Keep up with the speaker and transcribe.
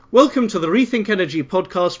Welcome to the Rethink Energy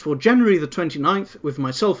podcast for January the 29th with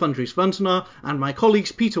myself, Andries Buntenaar, and my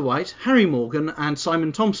colleagues Peter White, Harry Morgan and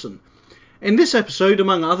Simon Thompson. In this episode,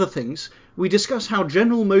 among other things, we discuss how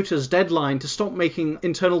General Motors' deadline to stop making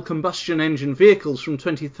internal combustion engine vehicles from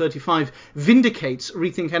 2035 vindicates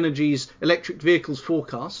Rethink Energy's electric vehicles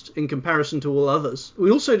forecast in comparison to all others.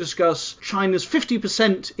 We also discuss China's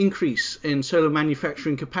 50% increase in solar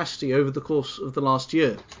manufacturing capacity over the course of the last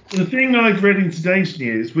year. The thing I've read in today's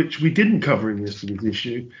news, which we didn't cover in yesterday's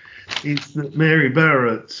issue, is that Mary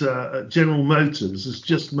Barra at General Motors has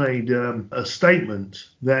just made a statement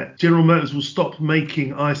that General Motors will stop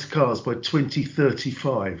making ICE cars by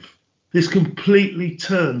 2035. This completely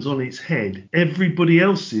turns on its head everybody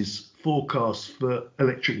else's forecasts for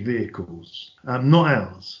electric vehicles, not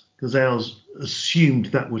ours, because ours assumed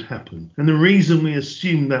that would happen. And the reason we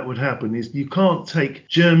assumed that would happen is you can't take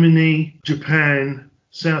Germany, Japan,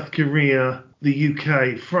 South Korea, the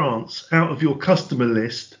UK, France out of your customer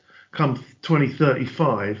list come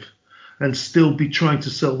 2035 and still be trying to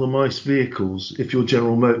sell them ICE vehicles if you're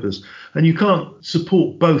General Motors. And you can't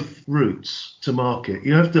support both routes to market.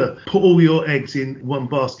 You have to put all your eggs in one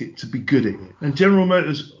basket to be good at it. And General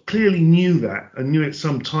Motors clearly knew that and knew it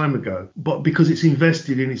some time ago, but because it's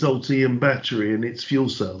invested in its Ultium battery and its fuel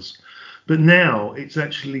cells. But now it's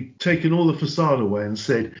actually taken all the facade away and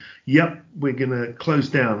said, yep, we're going to close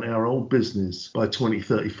down our old business by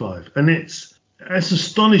 2035. And it's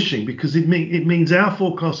astonishing because it means our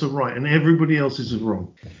forecasts are right and everybody else's is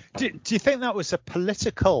wrong. Do you think that was a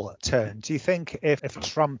political turn? Do you think if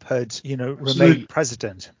Trump had, Absolutely. remained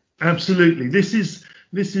president? Absolutely. This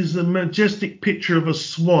is a majestic picture of a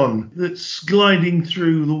swan that's gliding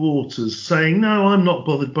through the waters saying, no, I'm not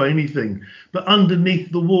bothered by anything. But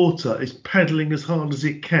underneath the water is paddling as hard as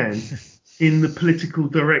it can in the political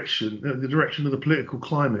direction, the direction of the political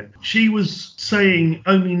climate. She was saying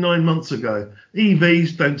only 9 months ago,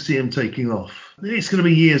 EVs, don't see them taking off. It's going to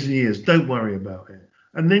be years and years. Don't worry about it.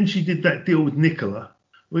 And then she did that deal with Nikola,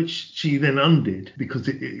 which she then undid because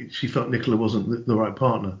she felt Nikola wasn't the right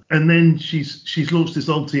partner. And then she's launched this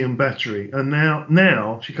Ultium battery. And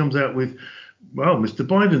now she comes out with, well, Mr.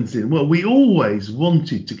 Biden's in. Well, we always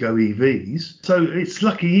wanted to go EVs, so it's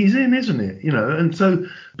lucky he's in, isn't it? And so,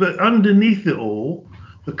 but underneath it all,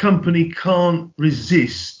 the company can't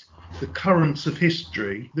resist the currents of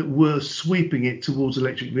history that were sweeping it towards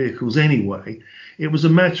electric vehicles anyway. It was a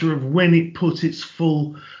matter of when it put its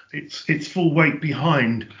full weight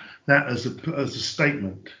behind that as a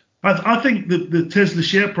statement. I think that the Tesla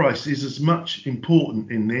share price is as much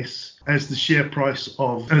important in this as the share price as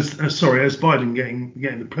Biden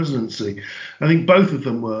getting the presidency. I think both of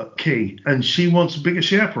them were key, and she wants a bigger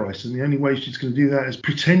share price, and the only way she's going to do that is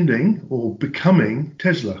pretending or becoming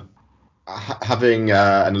Tesla. Having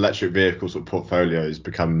an electric vehicle sort of portfolio has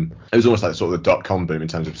become, it was almost like sort of the .com boom in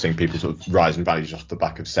terms of seeing people sort of rise in values off the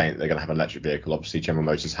back of saying that they're going to have an electric vehicle. Obviously, General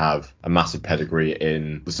Motors have a massive pedigree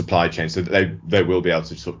in the supply chain, so they will be able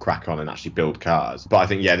to sort of crack on and actually build cars. But I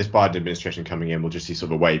think, this Biden administration coming in will just see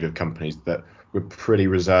sort of a wave of companies that were pretty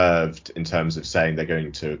reserved in terms of saying they're going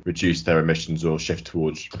to reduce their emissions or shift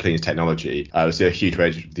towards cleaner technology. We'll see a huge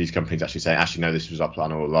wave of these companies actually saying, actually, no, this was our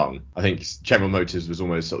plan all along. I think General Motors was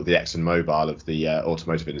almost sort of the ExxonMobil of the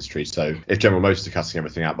automotive industry. So if General Motors are cutting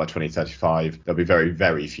everything out by 2035, there'll be very,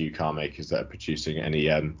 very few car makers that are producing any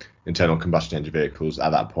internal combustion engine vehicles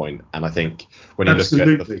at that point. And I think when you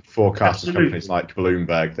look at the forecasts of companies like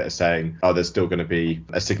Bloomberg that are saying, there's still going to be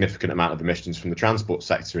a significant amount of emissions from the transport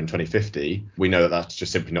sector in 2050, we know that that's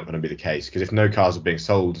just simply not going to be the case. Because if no cars are being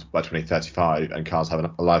sold by 2035 and cars have a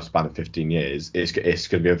lifespan of 15 years, it's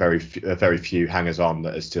going to be a very few hangers-on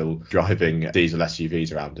that are still driving diesel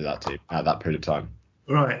SUVs around at that period of time.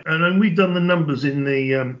 Right, and we've done the numbers in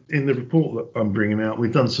the report that I'm bringing out.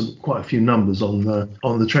 We've done quite a few numbers on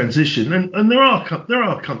the transition, and there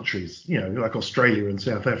are countries, like Australia and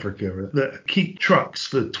South Africa, that keep trucks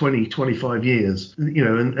for 20-25 years,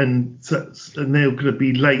 and they're going to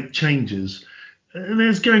be late changes. And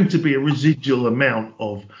there's going to be a residual amount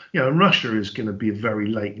of, Russia is going to be a very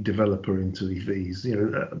late developer into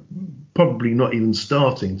EVs, probably not even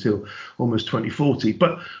starting till almost 2040.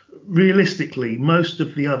 But realistically, most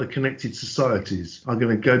of the other connected societies are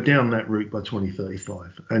going to go down that route by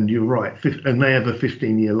 2035. And you're right, and they have a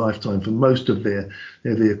 15-year lifetime for most of their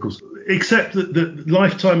vehicles. Except that the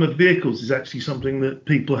lifetime of vehicles is actually something that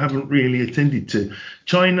people haven't really attended to.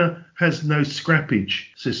 China has no scrappage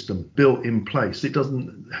system built in place. It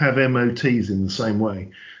doesn't have MOTs in the same way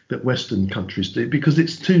that Western countries do because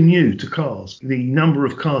it's too new to cars. The number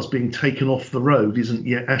of cars being taken off the road isn't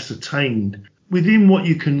yet ascertained within what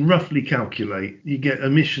you can roughly calculate, you get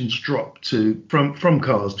emissions drop from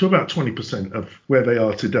cars to about 20% of where they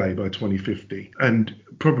are today by 2050, and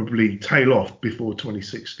probably tail off before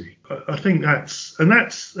 2060. I think that's an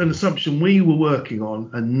assumption we were working on,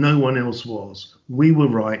 and no one else was. We were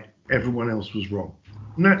right, everyone else was wrong,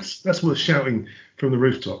 and that's worth shouting from the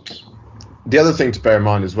rooftops. The other thing to bear in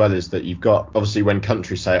mind as well is that you've got, obviously, when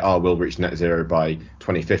countries say, we'll reach net zero by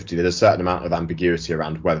 2050, there's a certain amount of ambiguity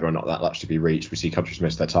around whether or not that'll actually be reached. We see countries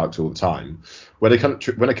miss their targets all the time. When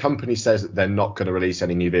a company says that they're not going to release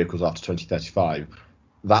any new vehicles after 2035,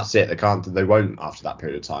 that's it. They won't after that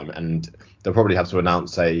period of time. And they'll probably have to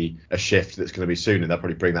announce a shift that's going to be sooner. They'll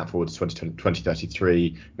probably bring that forward to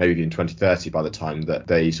 2033, maybe even 2030 by the time that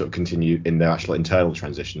they sort of continue in their actual internal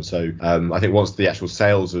transition. So I think once the actual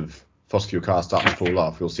sales of fossil fuel cars start to fall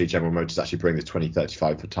off, we'll see General Motors actually bring this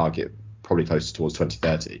 2035 target probably closer towards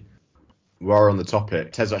 2030. While we're on the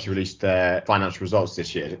topic, Tesla actually released their financial results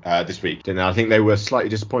this week. And I think they were slightly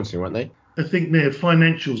disappointing, weren't they? I think their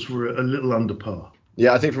financials were a little under par.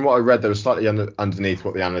 Yeah, I think from what I read, they were slightly underneath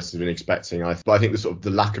what the analysts had been expecting. But I think the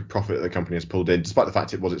lack of profit that the company has pulled in, despite the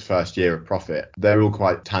fact it was its first year of profit, they're all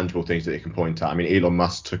quite tangible things that you can point at. I mean, Elon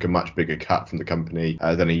Musk took a much bigger cut from the company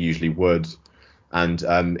than he usually would. And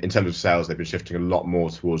in terms of sales, they've been shifting a lot more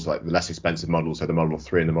towards like the less expensive models, so the Model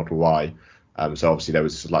 3 and the Model Y. So obviously there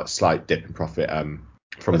was like a slight dip in profit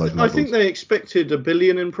from those models. I think they expected $1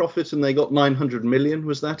 billion in profit and they got 900 million.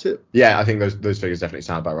 Was that it? Yeah, I think those figures definitely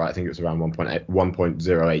sound about right. I think it was around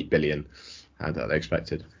 1.08 billion that they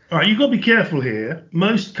expected. All right, you've got to be careful here.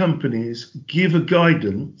 Most companies give a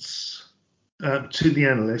guidance to the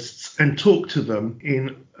analysts and talk to them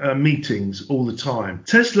in meetings all the time.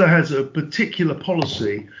 Tesla has a particular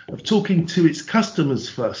policy of talking to its customers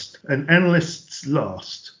first and analysts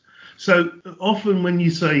last. So often when you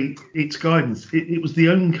say its guidance, it was the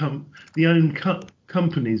own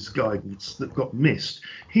company's guidance that got missed.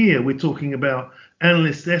 Here we're talking about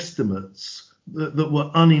analyst estimates that were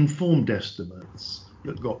uninformed estimates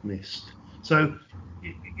that got missed. So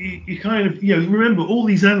you kind of, remember all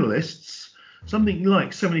these analysts, something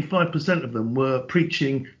like 75% of them were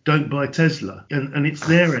preaching don't buy Tesla, and it's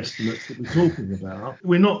their estimates that we're talking about.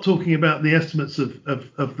 We're not talking about the estimates of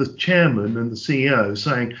the chairman and the CEO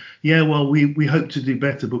saying, yeah, well, we hope to do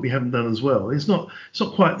better, but we haven't done as well. It's not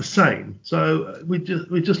quite the same. So we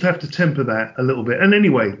just have to temper that a little bit. And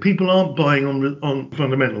anyway, people aren't buying on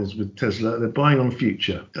fundamentals with Tesla. They're buying on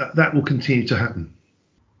future. That will continue to happen.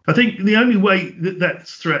 I think the only way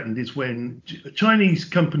that's threatened is when Chinese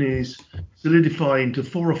companies solidify into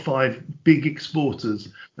 4 or 5 big exporters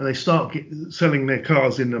and they start selling their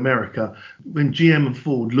cars in America, when GM and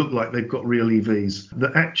Ford look like they've got real EVs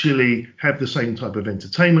that actually have the same type of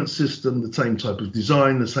entertainment system, the same type of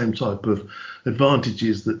design, the same type of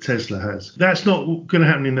advantages that Tesla has. That's not going to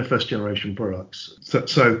happen in their first generation products.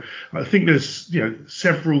 So I think there's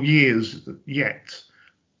several years yet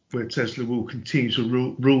where Tesla will continue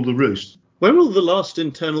to rule the roost. When will the last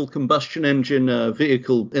internal combustion engine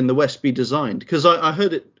vehicle in the West be designed? Because I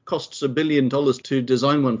heard it costs $1 billion to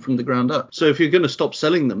design one from the ground up. So if you're going to stop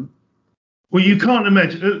selling them. Well, you can't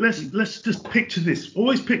imagine. Let's just picture this.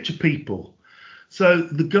 Always picture people. So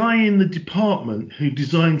the guy in the department who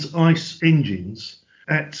designs ICE engines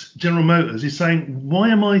at General Motors is saying, why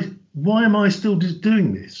am I still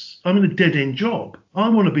doing this? I'm in a dead-end job. I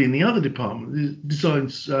want to be in the other department that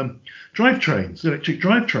designs drivetrains, electric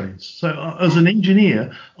drivetrains. So as an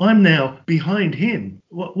engineer, I'm now behind him.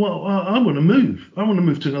 Well, I want to move. I want to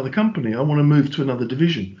move to another company. I want to move to another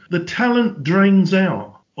division. The talent drains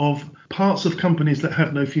out of parts of companies that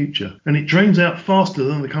have no future, and it drains out faster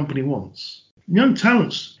than the company wants. Young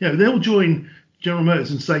talents, they'll join General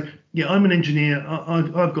Motors and say, yeah, I'm an engineer.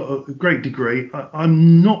 I've got a great degree.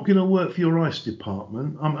 I'm not going to work for your ICE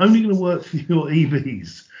department. I'm only going to work for your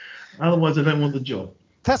EVs. Otherwise, I don't want the job.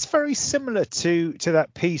 That's very similar to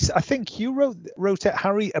that piece. I think you wrote it,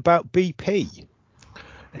 Harry, about BP.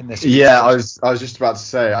 In this yeah, I was just about to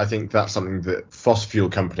say, I think that's something that fossil fuel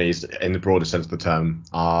companies, in the broader sense of the term,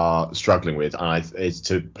 are struggling with, and is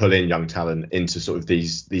to pull in young talent into sort of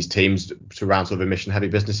these teams around sort of emission-heavy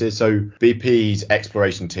businesses. So BP's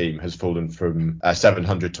exploration team has fallen from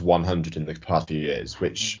 700 to 100 in the past few years,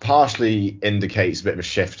 which partially indicates a bit of a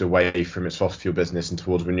shift away from its fossil fuel business and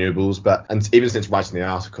towards renewables. And even since writing the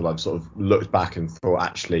article, I've sort of looked back and thought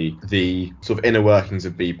actually the sort of inner workings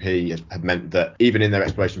of BP have meant that even in their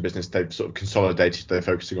exploration business, they've sort of consolidated. They're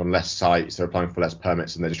focusing on less sites, they're applying for less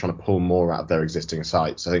permits, and they're just trying to pull more out of their existing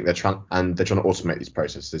sites. I think they're trying to automate these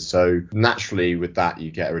processes. So naturally with that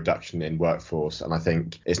you get a reduction in workforce, and I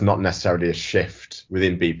think it's not necessarily a shift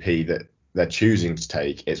within BP that they're choosing to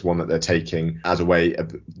take. It's one that they're taking as a way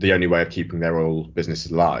of the only way of keeping their oil business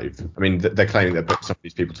alive. I mean, they're claiming they've put some of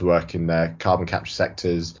these people to work in their carbon capture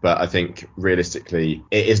sectors, but I think realistically,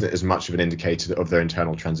 it isn't as much of an indicator of their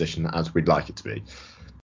internal transition as we'd like it to be.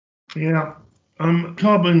 Yeah.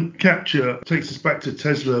 Carbon capture takes us back to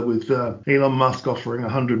Tesla with Elon Musk offering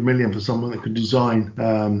 100 million for someone that could design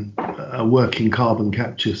a working carbon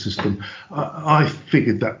capture system. I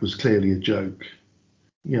figured that was clearly a joke.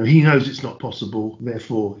 You know, he knows it's not possible,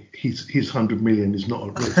 therefore his 100 million is not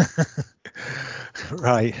at risk.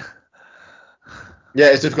 Right. Yeah,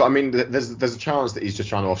 it's difficult. I mean, there's a chance that he's just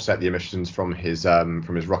trying to offset the emissions from his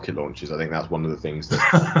rocket launches. I think that's one of the things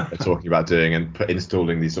that they're talking about doing, and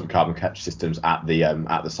installing these sort of carbon capture systems at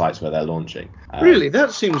the sites where they're launching. Really,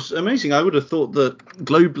 that seems amazing. I would have thought that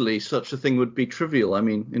globally such a thing would be trivial. I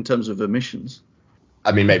mean, in terms of emissions.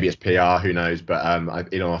 I mean, maybe it's PR, who knows? But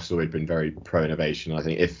Elon Musk's always been very pro-innovation. I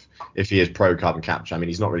think if he is pro-carbon capture, I mean,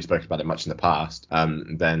 he's not really spoken about it much in the past,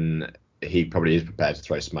 then he probably is prepared to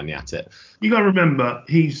throw some money at it. You got to remember,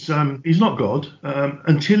 he's not God.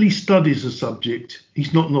 Until he studies a subject,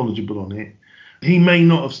 he's not knowledgeable on it. He may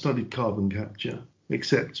not have studied carbon capture,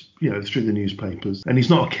 except through the newspapers, and he's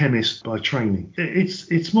not a chemist by training.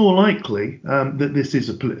 It's more likely that this is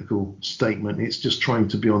a political statement. It's just trying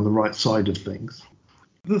to be on the right side of things.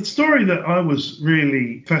 The story that I was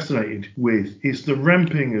really fascinated with is the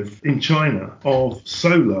ramping in China of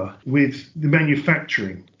solar, with the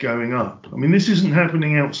manufacturing going up. I mean, this isn't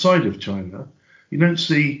happening outside of China. You don't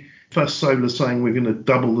see First Solar saying we're going to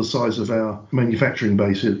double the size of our manufacturing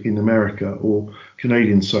base in America, or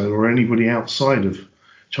Canadian Solar, or anybody outside of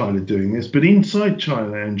China doing this. But inside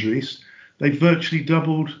China, Andres, they've virtually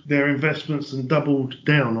doubled their investments and doubled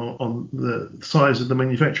down on the size of the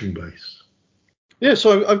manufacturing base. Yeah,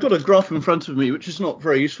 so I've got a graph in front of me, which is not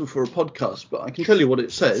very useful for a podcast, but I can tell you what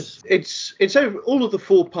it says. It's over all of the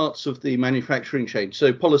four parts of the manufacturing chain.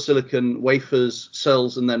 So polysilicon, wafers,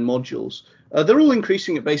 cells, and then modules. They're all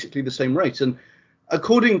increasing at basically the same rate. And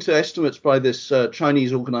according to estimates by this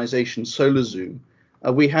Chinese organization, SolarZoom,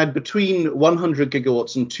 we had between 100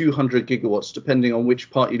 gigawatts and 200 gigawatts, depending on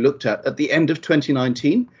which part you looked at the end of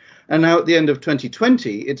 2019. And now at the end of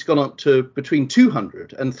 2020, it's gone up to between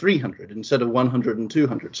 200 and 300 instead of 100 and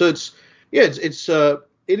 200. So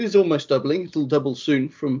it is almost doubling. It'll double soon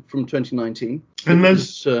from 2019. And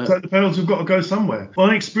those solar panels have got to go somewhere.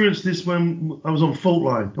 Well, I experienced this when I was on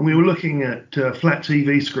Faultline, and we were looking at flat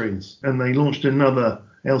TV screens, and they launched another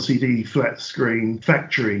LCD flat screen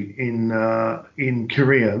factory in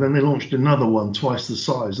Korea. Then they launched another one twice the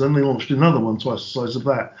size. Then they launched another one twice the size of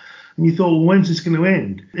that. And you thought, well, when's this going to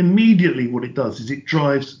end? Immediately what it does is it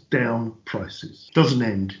drives down prices. It doesn't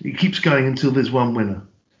end. It keeps going until there's one winner.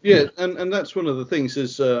 Yeah, and that's one of the things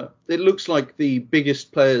is it looks like the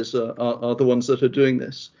biggest players are the ones that are doing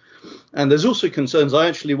this. And there's also concerns. While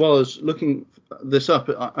I was looking this up,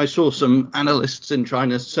 I saw some analysts in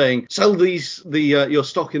China saying, sell your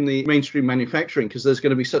stock in the mainstream manufacturing because there's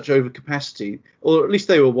going to be such overcapacity, or at least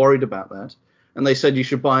they were worried about that. And they said you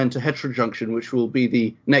should buy into heterojunction, which will be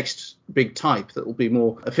the next big type that will be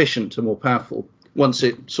more efficient and more powerful once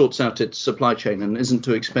it sorts out its supply chain and isn't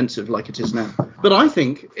too expensive like it is now. But I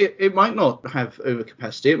think it might not have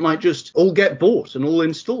overcapacity. It might just all get bought and all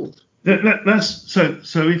installed. That's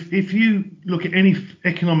so if you look at any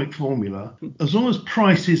economic formula, as long as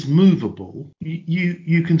price is movable,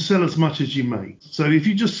 you can sell as much as you make. So if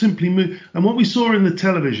you just simply move, and what we saw in the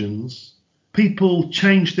televisions, people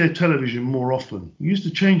changed their television more often. You used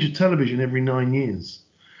to change your television every 9 years.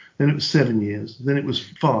 Then it was 7 years. Then it was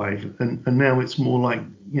 5. And now it's more like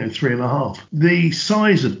 3.5. The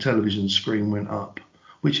size of television screen went up,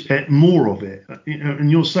 which more of it.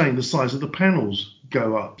 And you're saying the size of the panels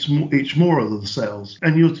go up. It's more of the cells.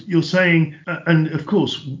 And you're saying, and of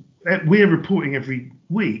course, we're reporting every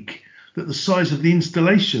week that the size of the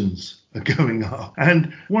installations are going up.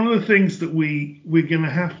 And one of the things that we're going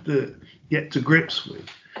to have to get to grips with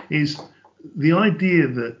is the idea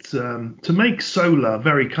that to make solar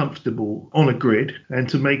very comfortable on a grid and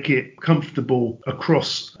to make it comfortable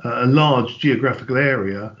across a large geographical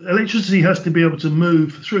area, electricity has to be able to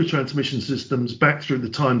move through transmission systems back through the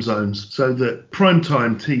time zones, so that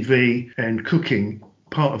primetime TV and cooking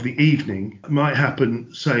part of the evening might happen,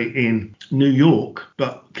 say, in New York,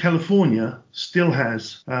 but California still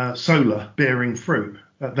has solar bearing fruit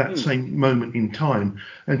at that same moment in time.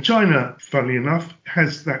 And China, funnily enough,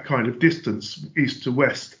 has that kind of distance east to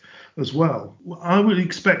west as well. I would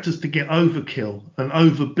expect us to get overkill and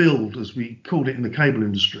overbuild, as we called it in the cable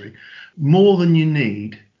industry, more than you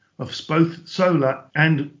need of both solar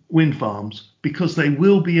and wind farms, because they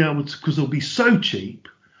will be able to, because they'll be so cheap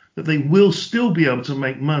that they will still be able to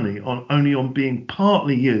make money only on being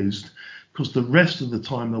partly used, because the rest of the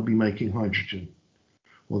time they'll be making hydrogen,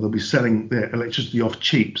 or they'll be selling their electricity off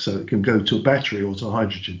cheap so it can go to a battery or to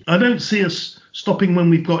hydrogen. I don't see us stopping when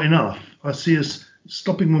we've got enough. I see us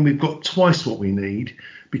stopping when we've got twice what we need,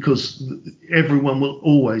 because everyone will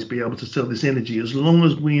always be able to sell this energy as long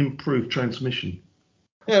as we improve transmission.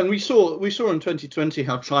 Yeah, and we saw in 2020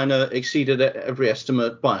 how China exceeded every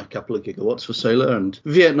estimate by a couple of gigawatts for solar, and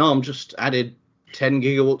Vietnam just added 10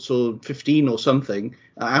 gigawatts or 15 or something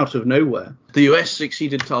out of nowhere. The US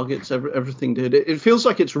exceeded targets, everything did. It feels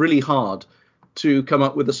like it's really hard to come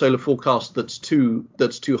up with a solar forecast that's too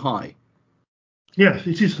high. Yes,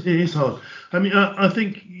 it is hard. I mean, I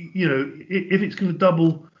think, if it's going to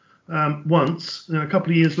double once, then a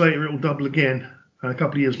couple of years later it will double again. A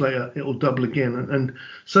couple of years later it will double again. And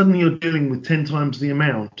suddenly you're dealing with 10 times the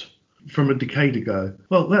amount from a decade ago.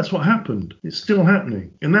 Well, that's what happened. It's still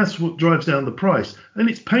happening. And that's what drives down the price. And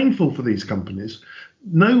it's painful for these companies.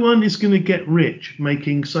 No one is going to get rich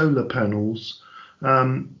making solar panels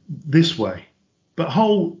this way. But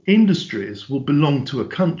whole industries will belong to a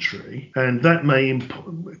country, and that may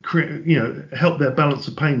help their balance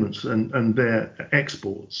of payments and their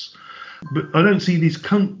exports. But I don't see these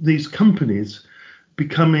companies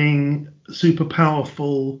becoming super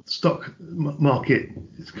powerful stock market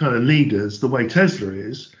kind of leaders the way Tesla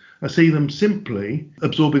is. I see them simply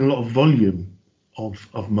absorbing a lot of volume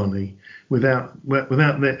of money without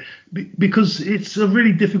that, because it's a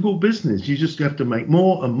really difficult business. You just have to make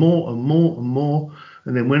more and more and more and more.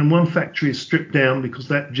 And then when one factory is stripped down because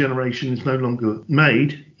that generation is no longer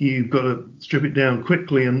made, you've got to strip it down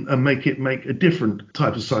quickly and make a different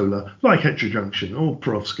type of solar, like heterojunction or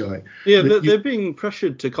perovskite. Yeah, they're being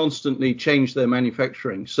pressured to constantly change their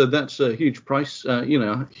manufacturing. So that's a huge price,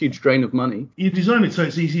 huge drain of money. You design it so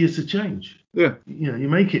it's easier to change. Yeah. You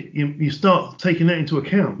make it, you start taking that into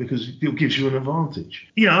account because it gives you an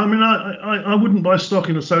advantage. Yeah, I mean, I wouldn't buy stock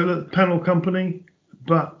in a solar panel company,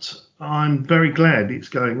 but I'm very glad it's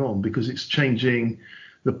going on because it's changing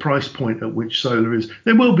the price point at which solar is.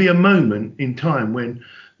 There will be a moment in time when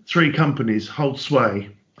 3 companies hold sway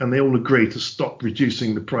and they all agree to stop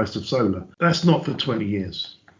reducing the price of solar. That's not for 20 years.